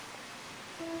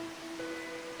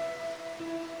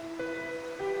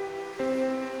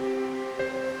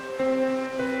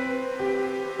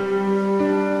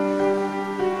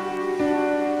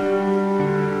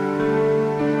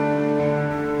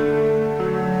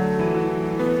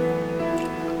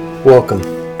Welcome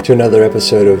to another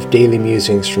episode of Daily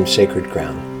Musings from Sacred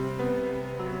Ground.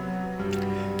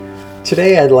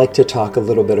 Today I'd like to talk a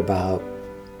little bit about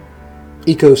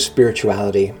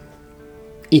eco-spirituality,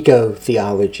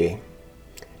 eco-theology,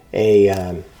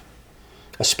 a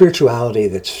spirituality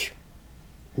that's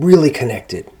really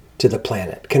connected to the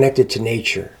planet, connected to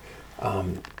nature, at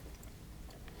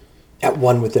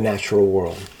one with the natural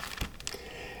world.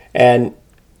 And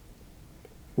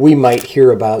we might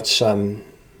hear about some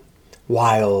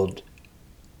wild,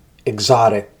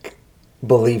 exotic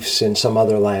beliefs in some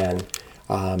other land.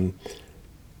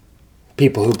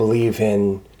 People who believe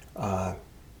in the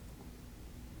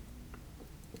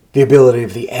ability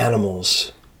of the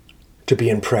animals to be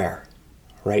in prayer,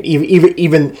 right?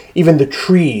 Even the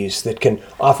trees that can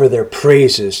offer their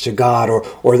praises to God,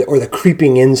 or the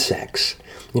creeping insects,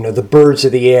 the birds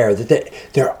of the air. That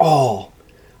they're all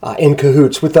in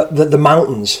cahoots with the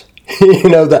mountains.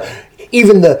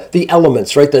 Even the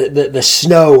elements, right? The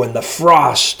snow and the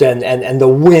frost and the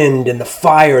wind and the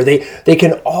fire, they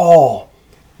can all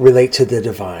relate to the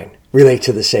divine, relate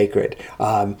to the sacred.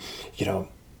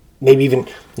 Maybe even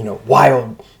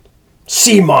wild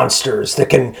sea monsters that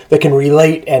can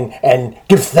relate and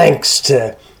give thanks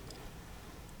to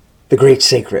the great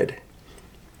sacred.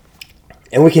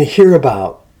 And we can hear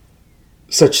about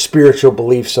such spiritual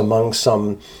beliefs among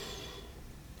some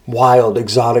wild,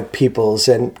 exotic peoples,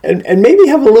 and maybe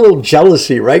have a little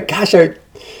jealousy, right? Gosh,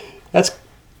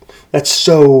 that's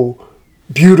so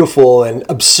beautiful and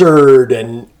absurd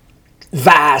and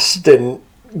vast and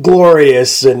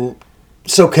glorious and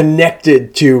so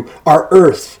connected to our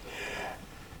earth.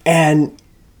 And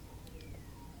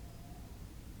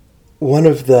one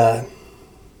of the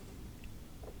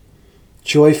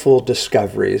joyful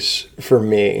discoveries for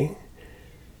me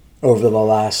over the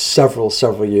last several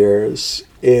years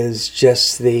is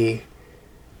just the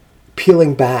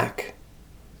peeling back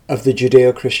of the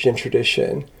Judeo-Christian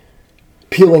tradition,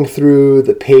 peeling through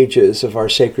the pages of our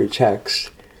sacred text,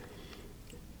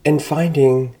 and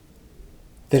finding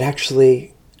that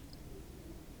actually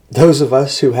those of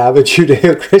us who have a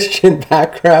Judeo-Christian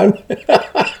background,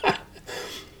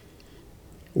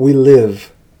 we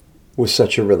live with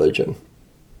such a religion.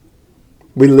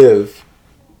 We live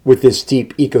with this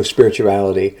deep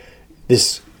eco-spirituality,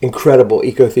 this incredible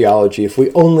eco-theology, if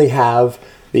we only have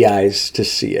the eyes to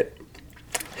see it.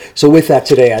 So with that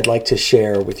today, I'd like to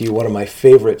share with you one of my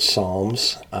favorite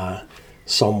Psalms,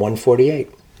 Psalm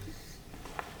 148.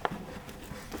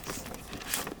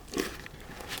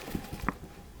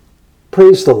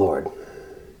 Praise the Lord.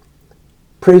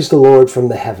 Praise the Lord from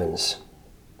the heavens.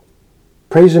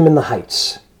 Praise Him in the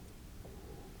heights.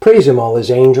 Praise Him, all His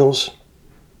angels.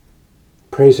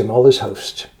 Praise Him, all His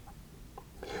host.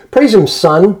 Praise Him,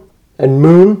 sun and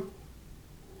moon.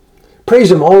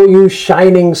 Praise Him, all you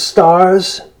shining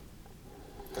stars.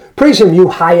 Praise Him, you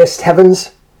highest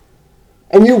heavens,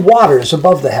 and you waters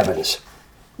above the heavens.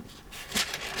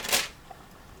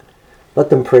 Let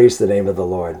them praise the name of the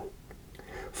Lord.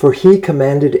 For He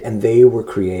commanded, and they were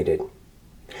created.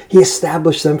 He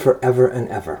established them forever and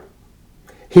ever.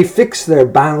 He fixed their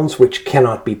bounds which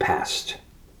cannot be passed.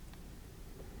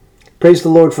 Praise the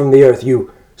Lord from the earth,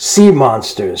 you sea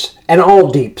monsters and all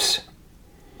deeps,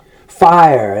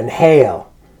 fire and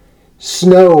hail,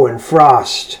 snow and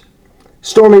frost,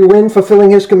 stormy wind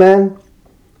fulfilling His command,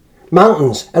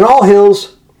 mountains and all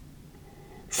hills,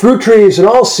 fruit trees and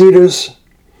all cedars,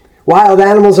 wild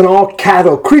animals and all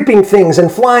cattle, creeping things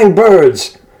and flying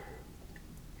birds,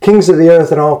 kings of the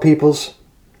earth and all peoples,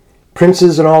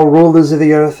 princes and all rulers of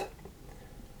the earth,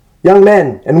 young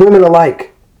men and women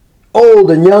alike, old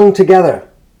and young together.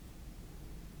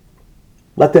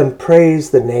 Let them praise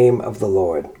the name of the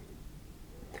Lord,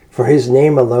 for His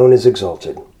name alone is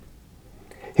exalted.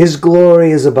 His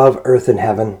glory is above earth and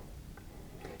heaven.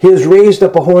 He has raised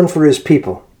up a horn for His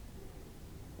people,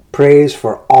 praise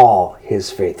for all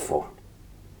His faithful.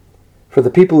 For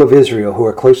the people of Israel who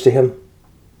are close to Him,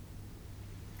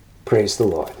 praise the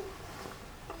Lord.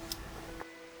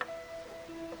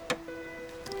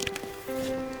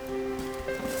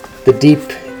 The deep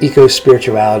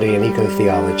eco-spirituality and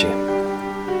eco-theology.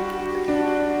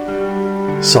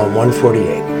 Psalm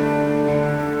 148.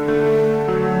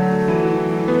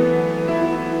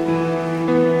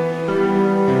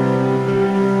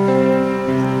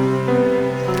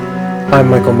 I'm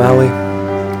Michael Malley,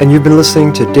 and you've been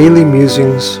listening to Daily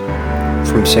Musings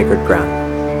from Sacred Ground.